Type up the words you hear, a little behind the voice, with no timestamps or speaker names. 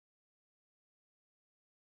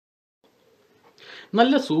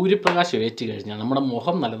നല്ല സൂര്യപ്രകാശം ഏറ്റ് കഴിഞ്ഞാൽ നമ്മുടെ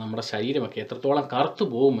മുഖം നല്ല നമ്മുടെ ശരീരമൊക്കെ എത്രത്തോളം കറുത്തു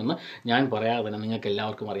പോകുമെന്ന് ഞാൻ പറയാതെ തന്നെ നിങ്ങൾക്ക്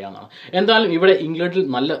എല്ലാവർക്കും അറിയാവുന്നതാണ്. എന്തായാലും ഇവിടെ ഇംഗ്ലണ്ടിൽ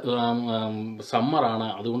നല്ല സമ്മറാണ്.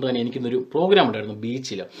 അതുകൊണ്ട് തന്നെ എനിക്കിന്നൊരു പ്രോഗ്രാം ഉണ്ടായിരുന്നു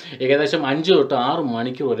ബീച്ചിൽ. ഏകദേശം 5 തൊട്ട് 6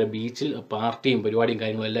 മണിക്കൂർ വരെ ബീച്ചിൽ പാർട്ടിയും പരിപാടിയും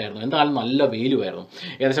കാര്യങ്ങളും എല്ലാം ആയിരുന്നു. എന്തായാലും നല്ല വെയിലുമായിരുന്നു.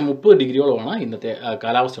 ഏകദേശം 30 ഡിഗ്രിയോളമാണ് ഇന്നത്തെ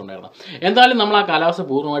കാലാവസ്ഥ ഉണ്ടായിരുന്നത്. എന്തായാലും നമ്മൾ ആ കാലാവസ്ഥ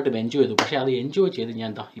പൂർണ്ണമായിട്ടും എൻജോയ് ചെയ്തു. പക്ഷേ അത് എൻജോയ് ചെയ്ത്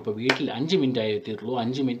ഞാൻ ഇപ്പോൾ വീട്ടിൽ 5 മിനിറ്റ് ആയി എത്തിയിട്ടുള്ളൂ.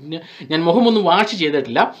 5 മിനിറ്റിന് ഞാൻ മുഖമൊന്നും വാഷ്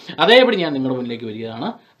ചെയ്തിട്ടില്ല. അതേപടി ഞാൻ നിങ്ങളുടെ മുന്നിലേക്ക് വരികയാണ്.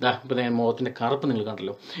 ഇപ്പോൾ ഞാൻ മുഖത്തിൻ്റെ കറുപ്പ് നിങ്ങൾ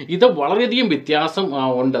കണ്ടല്ലോ. ഇത് വളരെയധികം വ്യത്യാസം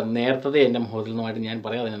ഉണ്ട് നേരത്തെ എൻ്റെ മുഖത്തിൽ നിന്നുമായിട്ട് ഞാൻ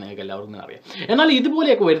പറയാതെ തന്നെ നിങ്ങൾക്ക് എല്ലാവർക്കും അറിയാം. എന്നാൽ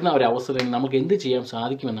ഇതുപോലെയൊക്കെ വരുന്ന ഒരു അവസരം നമുക്ക് എന്ത് ചെയ്യാൻ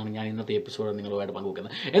സാധിക്കുമെന്നാണ് ഞാൻ ഇന്നത്തെ എപ്പിസോഡ് നിങ്ങളുമായിട്ട്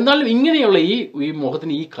പങ്കുവെക്കുന്നത്. എന്തായാലും ഇങ്ങനെയുള്ള ഈ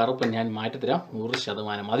മുഖത്തിന് ഈ കറുപ്പ് ഞാൻ മാറ്റിത്തരാം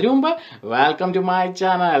 100%. അതിനു മുമ്പ് welcome to my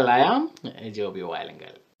channel. I am Joby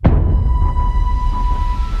വയലങ്കൽ.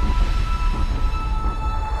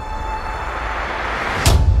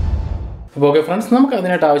 അപ്പോൾ ഓക്കെ ഫ്രണ്ട്സ്, നമുക്ക്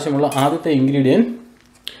അതിനായിട്ട് ആവശ്യമുള്ള ആദ്യത്തെ ഇൻഗ്രീഡിയൻറ്റ്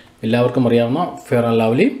എല്ലാവർക്കും അറിയാവുന്ന ഫെയർ ആൻഡ്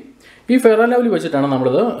ലവ്ലി. ഈ ഫെയർ ആൻഡ് ലവ്ലി വെച്ചിട്ടാണ്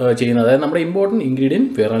നമ്മളിത് ചെയ്യുന്നത്. അതായത് നമ്മുടെ important ingredient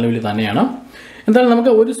fair and lovely തന്നെയാണ്. എന്തായാലും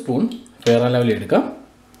നമുക്ക് 1 സ്പൂൺ ഫെയർ ആൻഡ് ലവ്ലി എടുക്കാം.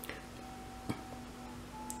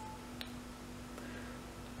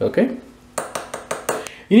 ഓക്കെ,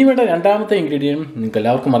 ഇനി വേണ്ട രണ്ടാമത്തെ ഇൻഗ്രീഡിയൻറ്റ് നിങ്ങൾക്ക്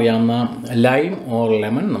എല്ലാവർക്കും അറിയാവുന്ന lime or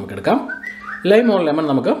lemon നമുക്കെടുക്കാം. Lime or lemon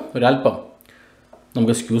നമുക്ക് ഒരല്പം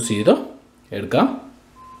നമുക്ക് സ്ക്യൂസ് ചെയ്ത് എടുക്കാം.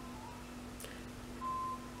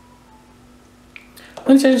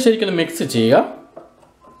 അതിനുശേഷം ശരിക്കും മിക്സ് ചെയ്യുക.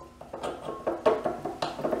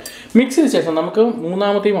 മിക്സ് ചെയ്ത ശേഷം നമുക്ക്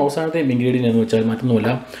മൂന്നാമത്തെയും അവസാനത്തെയും ഇൻഗ്രീഡിയൻ്റ് എന്ന് വെച്ചാൽ മറ്റൊന്നുമില്ല,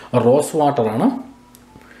 റോസ് വാട്ടറാണ്.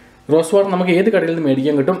 റോസ് വാട്ടർ നമുക്ക് ഏത് കടയിൽ നിന്ന്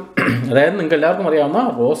മേടിക്കാൻ കിട്ടും. അതായത് നിങ്ങൾക്ക് എല്ലാവർക്കും അറിയാവുന്ന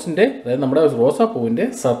അതായത് നമ്മുടെ റോസാപ്പൂവിൻ്റെ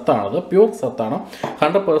സത്താണത്, പ്യൂർ സത്താണ്.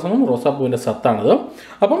 100% റോസാപ്പൂവിൻ്റെ സത്താണത്.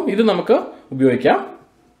 അപ്പം ഇത് നമുക്ക് ഉപയോഗിക്കാം.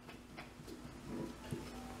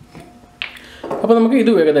 അപ്പോൾ നമുക്ക്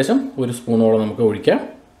ഇത് ഏകദേശം 1 സ്പൂണോളം നമുക്ക് ഒഴിക്കാം.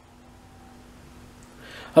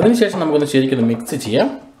 അതിനുശേഷം നമുക്കൊന്ന് ശരിക്കും മിക്സ് ചെയ്യാം.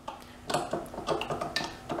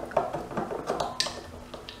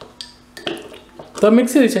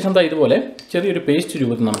 മിക്സ് ചെയ്ത ശേഷം ഇതുപോലെ ചെറിയൊരു പേസ്റ്റ്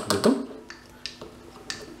രൂപത്തിൽ നമുക്ക് കിട്ടും.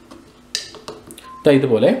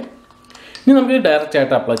 ഇതുപോലെ ഇനി നമുക്ക് ഡയറക്റ്റ്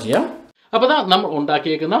ആയിട്ട് അപ്ലൈ ചെയ്യാം. അപ്പോൾ നമ്മൾ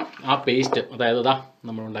ഉണ്ടാക്കിയേക്കുന്ന ആ പേസ്റ്റ്, അതായത്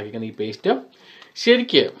നമ്മൾ ഉണ്ടാക്കിയിരിക്കുന്ന ഈ പേസ്റ്റ്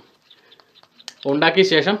ശരിക്ക് ഉണ്ടാക്കിയ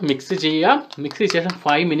ശേഷം മിക്സ് ചെയ്യുക. മിക്സ് ചെയ്ത ശേഷം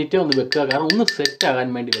 5 മിനിറ്റ് ഒന്ന് വെക്കുക, കാരണം ഒന്ന് സെറ്റ് ആകാൻ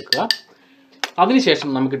വേണ്ടി വെക്കുക. അതിനുശേഷം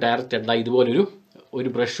നമുക്ക് ഡയറക്റ്റ് ഇതുപോലൊരു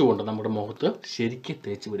ബ്രഷ് കൊണ്ട് നമ്മുടെ മുഖത്ത് ശരിക്കും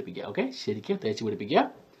തേച്ച് പിടിപ്പിക്കുക. ഓക്കെ, ശരിക്കും തേച്ച് പിടിപ്പിക്കുക.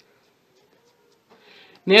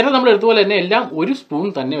 നേരെ നമ്മൾ എടുത്തുപോലെ തന്നെ എല്ലാം 1 സ്പൂൺ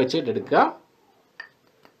തന്നെ വെച്ചിട്ട് എടുക്കുക.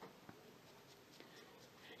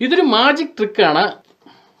 ഇതൊരു മാജിക് ട്രിക്കാണ്.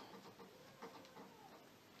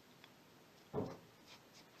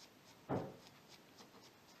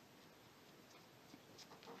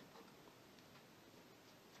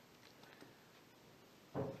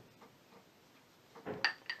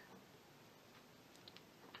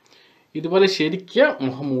 ഇതുപോലെ ശരിക്കും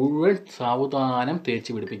മുഖം മുഴുവൻ സാവധാനം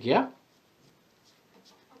തേച്ച് പിടിപ്പിക്കുക.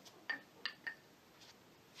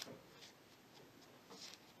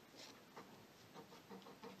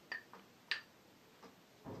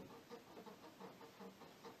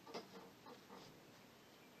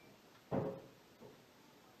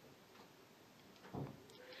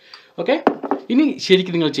 ഓക്കെ, ഇനി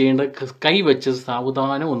ശരിക്കും നിങ്ങൾ ചെയ്യേണ്ടത് കൈ വെച്ച്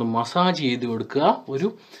സാവധാനം ഒന്ന് മസാജ് ചെയ്ത് കൊടുക്കുക. ഒരു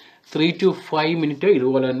 3 to 5 മിനിറ്റ്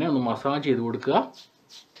ഇതുപോലെ തന്നെ ഒന്ന് മസാജ് ചെയ്ത് കൊടുക്കുക.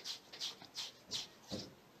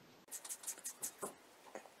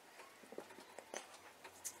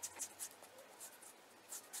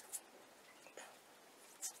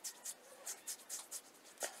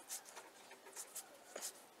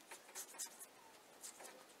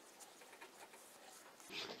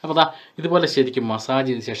 അപ്പോൾ ഇതുപോലെ ശരിക്കും മസാജ്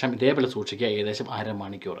ചെയ്ത ശേഷം ഇതേപോലെ സൂക്ഷിക്കുക. ഏകദേശം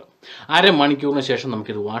അരമണിക്കൂറിന് ശേഷം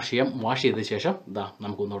നമുക്കിത് വാഷ് ചെയ്യാം. വാഷ് ചെയ്ത ശേഷം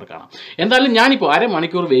നമുക്കൊന്നുകൂടെ കാണാം. എന്തായാലും ഞാനിപ്പോൾ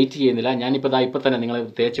അരമണിക്കൂർ വെയിറ്റ് ചെയ്യുന്നില്ല. ഇപ്പോൾ തന്നെ നിങ്ങൾ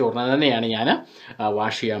തേച്ച ഉടനെ തന്നെയാണ് ഞാൻ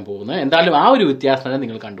വാഷ് ചെയ്യാൻ പോകുന്നത്. എന്തായാലും ആ ഒരു വ്യത്യാസം തന്നെ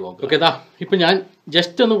നിങ്ങൾ കണ്ടുപോകും. ഓക്കെ, ഇപ്പോൾ ഞാൻ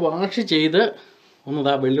ജസ്റ്റ് ഒന്ന് വാഷ് ചെയ്ത്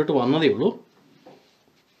ഒന്ന് വെളിലോട്ട് വന്നതേ ഉള്ളൂ.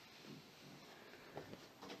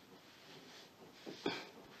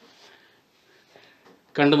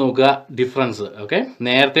 കണ്ടു നോക്കുക ഡിഫറൻസ്. ഓക്കെ,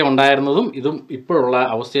 നേരത്തെ ഉണ്ടായിരുന്നതും ഇതും ഇപ്പോഴുള്ള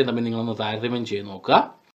അവസ്ഥയും തമ്മിൽ നിങ്ങളൊന്ന് താരതമ്യം ചെയ്ത് നോക്കുക.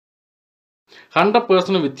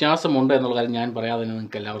 100% വ്യത്യാസമുണ്ട് എന്നുള്ള കാര്യം ഞാൻ പറയാതെ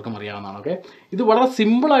നിങ്ങൾക്ക് എല്ലാവർക്കും അറിയാവുന്നതാണ്. ഓക്കെ, ഇത് വളരെ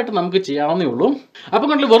സിമ്പിളായിട്ട് നമുക്ക് ചെയ്യാവുന്നേ ഉള്ളൂ. അപ്പോൾ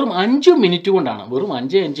കണ്ടില്ല, വെറും 5 മിനിറ്റ്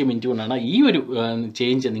കൊണ്ടാണ് ഈ ഒരു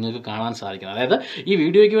ചേഞ്ച് നിങ്ങൾക്ക് കാണാൻ സാധിക്കുന്നത്. അതായത് ഈ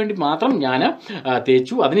വീഡിയോയ്ക്ക് വേണ്ടി മാത്രം ഞാൻ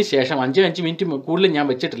തേച്ചു. അതിനുശേഷം 5 മിനിറ്റ് കൂടുതൽ ഞാൻ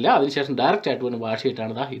വെച്ചിട്ടില്ല. അതിനുശേഷം ഡയറക്റ്റ് ആയിട്ട് ഒന്ന് വാഷ്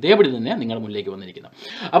ചെയ്തിട്ടാണ് ഇതേപടി തന്നെ നിങ്ങളുടെ മുന്നിലേക്ക് വന്നിരിക്കുന്നത്.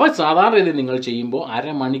 അപ്പോൾ സാധാരണ രീതിയിൽ നിങ്ങൾ ചെയ്യുമ്പോൾ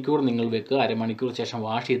അരമണിക്കൂർ നിങ്ങൾ വെക്കുക. അരമണിക്കൂർ ശേഷം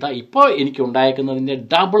വാഷ് ചെയ്താൽ ഇപ്പോൾ എനിക്ക് ഉണ്ടായിരിക്കുന്നതിൻ്റെ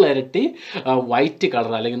ഡബിൾ ഇരട്ടി വൈറ്റ്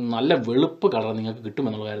കളർ അല്ലെങ്കിൽ നല്ല വെളുപ്പ് കറുപ്പ് കളർ നിങ്ങൾക്ക്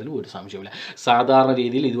കിട്ടുമെന്നുള്ള കാര്യത്തിൽ ഒരു സംശയമില്ല. സാധാരണ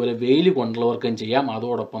രീതിയിൽ ഇതുപോലെ വെയിൽ കൊണ്ടുള്ളവർക്കും ചെയ്യാം.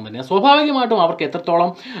 അതോടൊപ്പം തന്നെ സ്വാഭാവികമായിട്ടും അവർക്ക് എത്രത്തോളം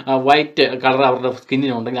വൈറ്റ് കളർ അവരുടെ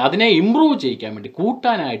സ്കിന്നിനുണ്ടെങ്കിൽ അതിനെ ഇമ്പ്രൂവ് ചെയ്യിക്കാൻ വേണ്ടി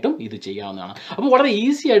കൂട്ടാനായിട്ടും ഇത് ചെയ്യാവുന്നതാണ്. അപ്പോൾ വളരെ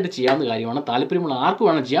ഈസി ആയിട്ട് ചെയ്യാവുന്ന കാര്യമാണ്. താല്പര്യമുള്ള ആർക്ക്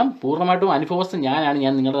വേണം ചെയ്യാം. പൂർണ്ണമായിട്ടും അനുഭവസ്ഥ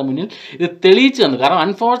ഞാൻ നിങ്ങളുടെ മുന്നിൽ ഇത് തെളിയിച്ചു തന്നു. കാരണം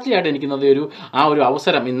അൺഫോർച്യുനേറ്റ്ലി ആയിട്ട് എനിക്കുന്നത് ഒരു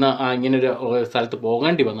അവസരം ഇന്ന് ഇങ്ങനൊരു സ്ഥലത്ത്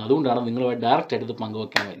പോകേണ്ടി വന്നു. അതുകൊണ്ടാണ് നിങ്ങളുമായി ഡയറക്റ്റ് ആയിട്ട് ഇത്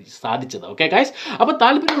പങ്കുവെക്കാൻ സാധിച്ചത്. ഓക്കെ ഗൈസ്, അപ്പോൾ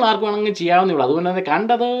താല്പര്യമുള്ള ആർക്ക് വേണമെങ്കിൽ ചെയ്യാവുന്നേ ഉള്ളൂ. അതുകൊണ്ട് തന്നെ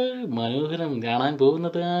കണ്ടത് മനോഹരം, കാണാൻ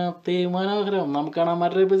പോകുന്നത് മനോഹരം. നമുക്ക് കാണാൻ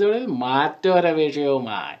മറ്റൊരു എപ്പിസോഡിൽ മറ്റൊരു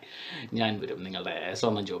വിഷയവുമായി ഞാൻ വരും. നിങ്ങളുടെ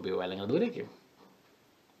സ്വന്തം ജോബിയോ അല്ലെങ്കിൽ ദൂരേക്കും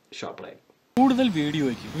ഷോപ്പ്. കൂടുതൽ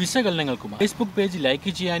വീഡിയോയ്ക്കും വിശകലനങ്ങൾക്കും ഫേസ്ബുക്ക് പേജ് ലൈക്ക്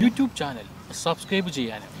ചെയ്യാനും യൂട്യൂബ് ചാനൽ സബ്സ്ക്രൈബ്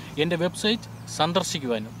ചെയ്യാനും എൻ്റെ വെബ്സൈറ്റ്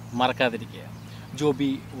സന്ദർശിക്കുവാനും മറക്കാതിരിക്കുക.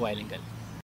 ജോബി വയലിങ്കൽ.